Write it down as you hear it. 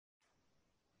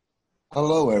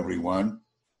Hello, everyone.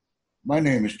 My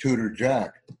name is Tutor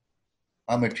Jack.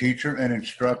 I'm a teacher and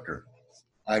instructor.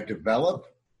 I develop,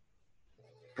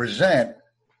 present,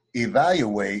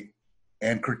 evaluate,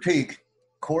 and critique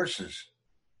courses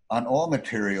on all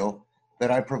material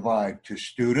that I provide to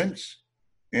students,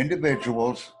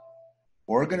 individuals,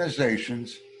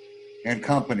 organizations, and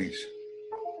companies.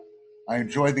 I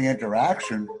enjoy the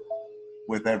interaction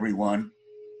with everyone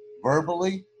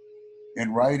verbally,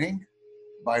 in writing,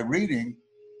 by reading,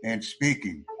 and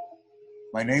speaking.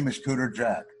 My name is Tutor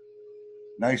Jack.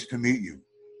 Nice to meet you.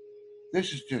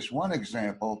 This is just one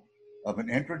example of an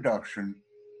introduction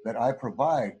that I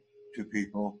provide to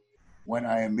people when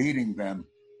I am meeting them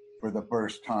for the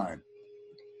first time.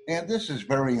 And this is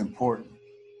very important.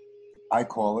 I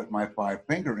call it my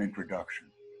five-finger introduction.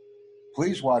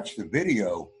 Please watch the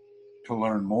video to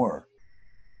learn more.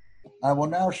 I will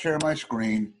now share my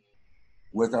screen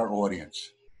with our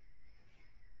audience.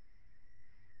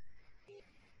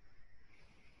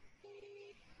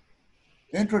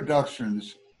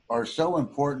 Introductions are so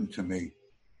important to me,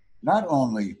 not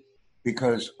only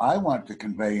because I want to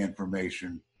convey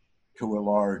information to a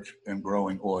large and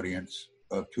growing audience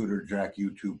of Tutor Jack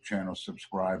YouTube channel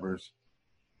subscribers,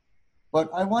 but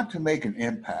I want to make an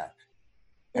impact,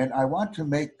 and I want to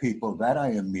make people that I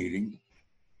am meeting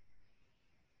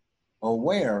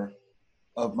aware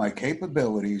of my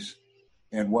capabilities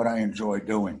and what I enjoy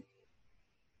doing.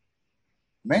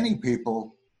 Many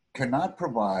people cannot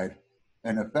provide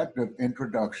an effective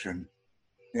introduction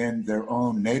in their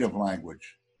own native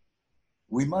language.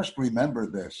 We must remember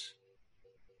this.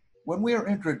 When we are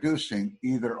introducing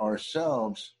either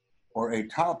ourselves or a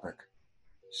topic,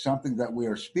 something that we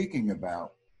are speaking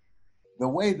about, the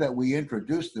way that we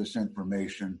introduce this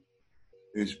information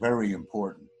is very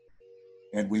important,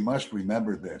 and we must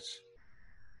remember this.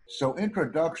 So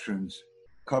introductions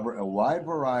cover a wide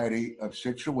variety of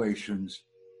situations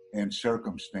and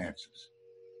circumstances.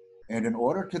 And in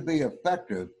order to be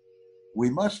effective, we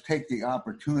must take the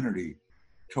opportunity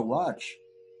to watch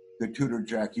the Tutor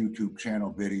Jack YouTube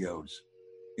channel videos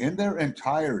in their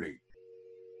entirety.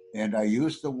 And I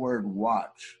use the word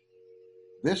watch.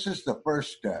 This is the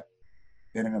first step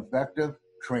in an effective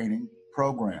training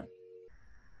program.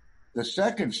 The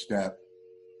second step,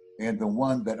 and the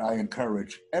one that I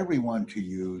encourage everyone to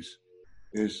use,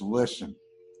 is listen.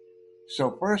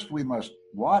 So first we must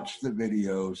watch the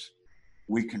videos.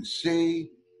 We can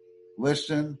see,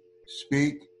 listen,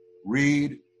 speak,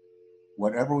 read,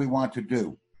 whatever we want to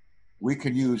do. We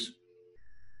can use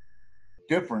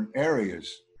different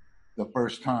areas the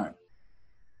first time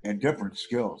and different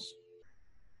skills.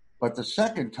 But the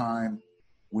second time,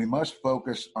 we must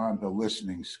focus on the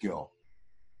listening skill,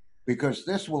 because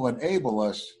this will enable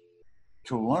us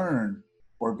to learn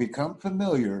or become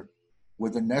familiar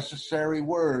with the necessary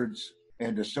words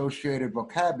and associated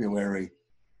vocabulary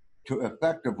to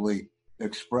effectively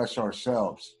express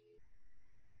ourselves.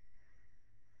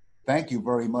 Thank you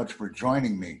very much for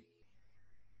joining me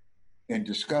in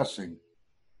discussing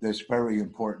this very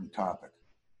important topic.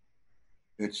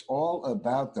 It's all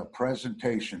about the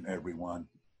presentation, everyone.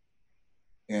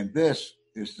 And this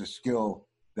is the skill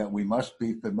that we must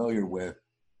be familiar with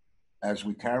as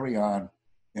we carry on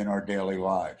in our daily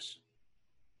lives.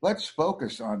 Let's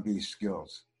focus on these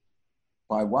skills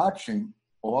by watching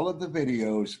all of the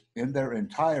videos in their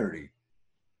entirety,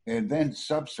 and then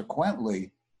subsequently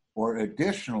or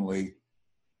additionally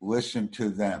listen to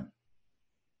them.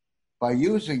 By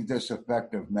using this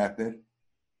effective method,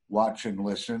 watch and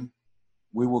listen,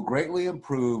 we will greatly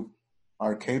improve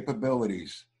our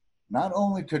capabilities, not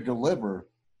only to deliver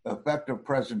effective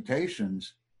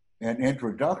presentations and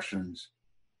introductions,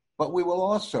 but we will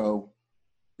also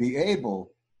be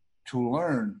able to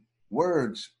learn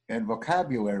words and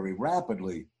vocabulary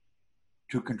rapidly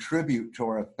to contribute to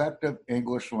our effective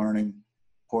English learning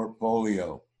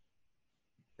portfolio.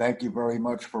 Thank you very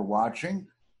much for watching.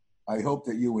 I hope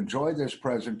that you enjoy this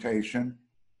presentation,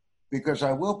 because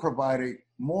I will provide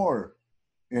more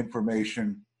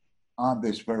information on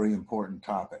this very important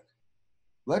topic.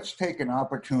 Let's take an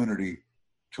opportunity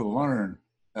to learn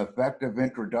effective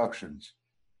introductions,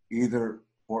 either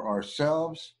for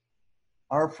ourselves,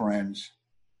 our friends,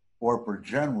 or for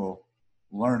general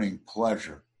learning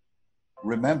pleasure.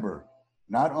 Remember,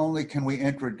 not only can we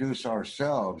introduce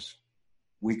ourselves,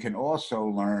 we can also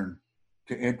learn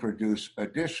to introduce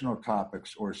additional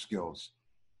topics or skills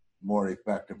more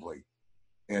effectively.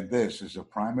 And this is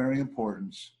of primary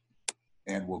importance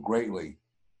and will greatly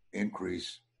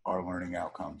increase our learning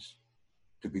outcomes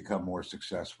to become more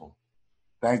successful.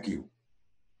 Thank you.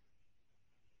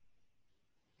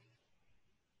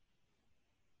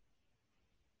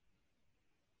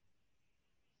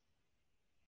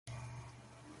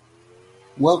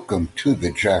 Welcome to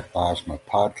the Jack Bosma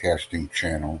podcasting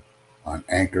channel on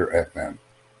Anchor FM.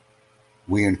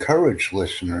 We encourage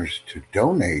listeners to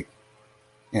donate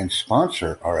and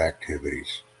sponsor our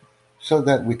activities so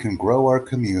that we can grow our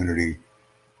community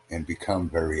and become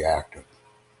very active.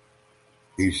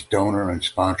 These donor and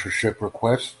sponsorship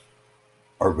requests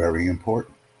are very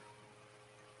important.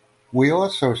 We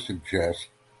also suggest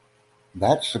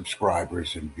that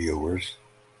subscribers and viewers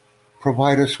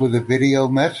provide us with a video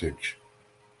message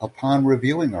upon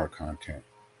reviewing our content.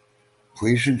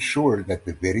 Please ensure that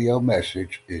the video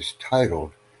message is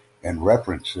titled and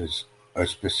references a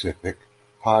specific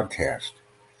podcast.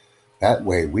 That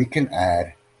way we can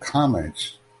add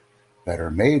comments that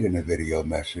are made in a video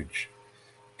message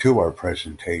to our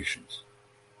presentations.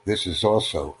 This is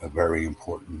also a very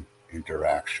important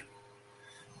interaction.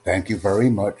 Thank you very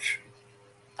much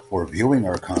for viewing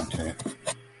our content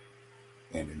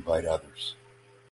and invite others.